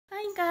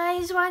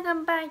guys,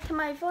 welcome back to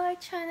my vlog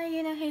channel.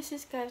 You know who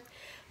subscribed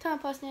to my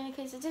post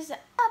notifications. This is an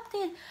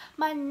update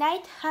my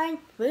nighttime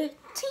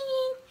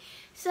routine.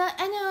 So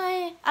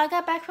anyway, I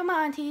got back from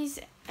my auntie's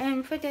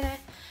and for dinner.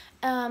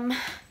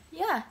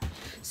 Yeah.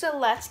 So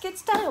let's get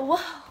started. Whoa.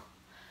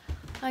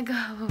 My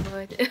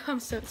God, I'm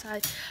so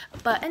tired.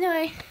 But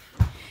anyway,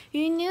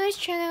 you new to this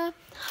channel.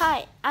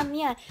 Hi, I'm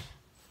Mia.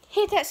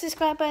 Hit that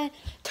subscribe button,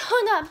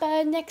 turn that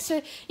bell next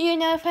to you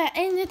know for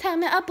any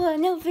time I upload a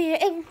new video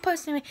every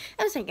personally.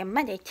 I was thinking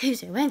Monday,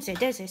 Tuesday, Wednesday,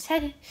 Thursday,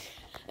 Saturday,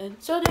 and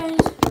Sundays.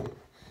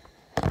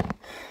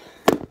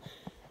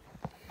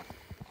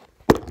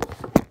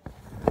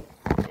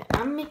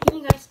 I'm making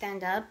you guys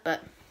stand up,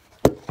 but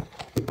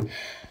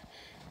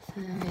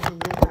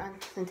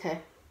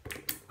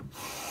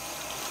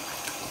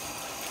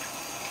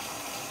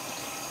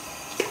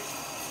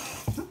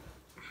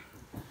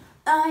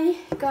I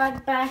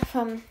got back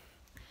from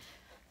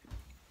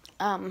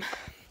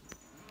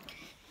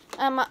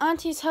my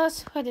auntie's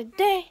house for the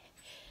day.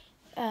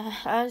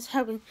 I was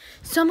having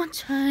so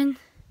much fun.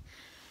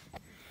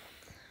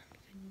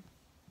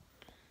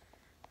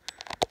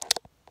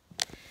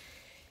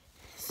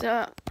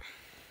 So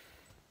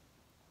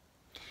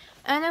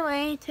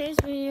anyway, today's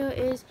video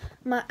is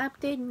my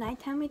updated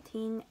nighttime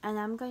routine, and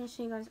I'm going to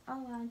show you guys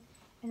all around,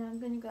 and I'm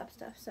going to grab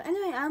stuff. So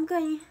anyway, I'm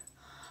going to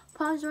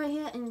pause right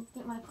here and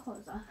get my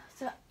clothes on,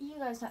 so you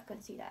guys not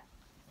going to see that.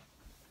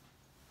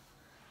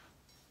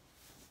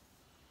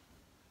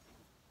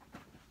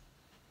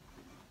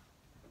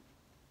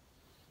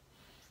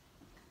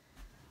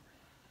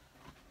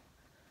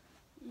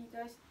 You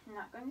guys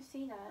not going to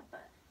see that,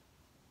 but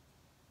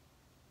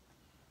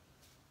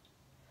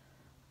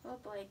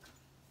like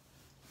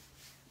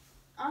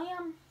I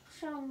am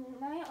showing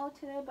my out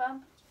today, but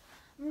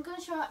I'm going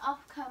to show it off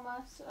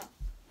camera, so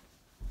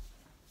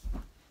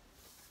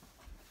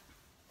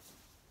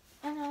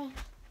anyway.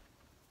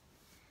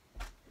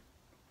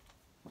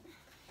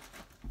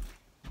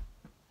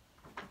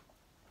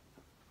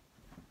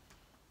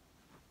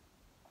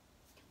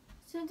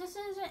 So this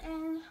is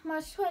in my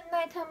short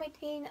nighttime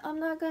routine. I'm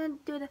not gonna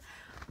do the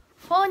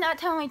full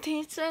nighttime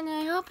routine, so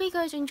I hope you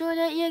guys enjoyed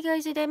it. You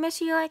guys did. Make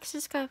sure you like,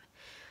 subscribe,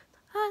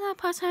 turn on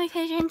post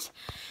notifications.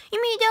 You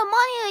mean the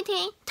morning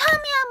routine? Tell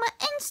me on my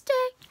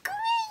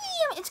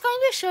Instagram. It's going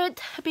to be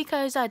short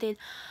because I did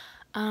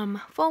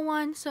full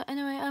one. So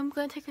anyway, I'm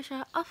gonna take a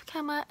shot off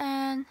camera,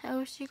 and I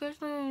will see you guys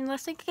later.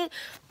 Let's take a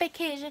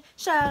vacation.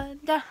 So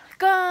the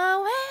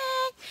going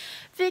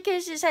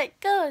vacation site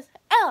goes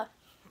out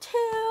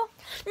to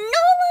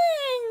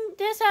Nolan.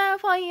 This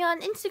for you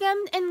on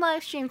Instagram and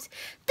live streams.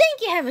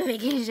 Thank you. Have a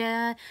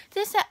vacation.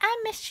 This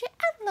I miss you.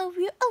 I love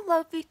you. I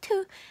love you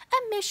too.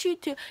 I miss you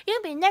too.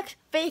 You'll be next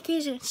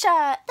vacation.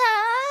 Shout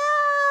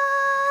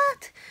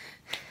out.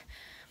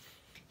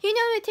 You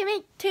know what to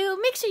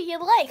make sure you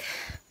like,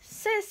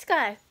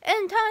 subscribe,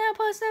 and turn on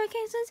post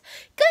notifications.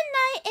 Good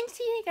night, and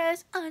see you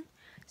guys on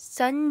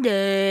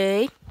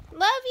Sunday.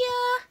 Love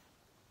ya.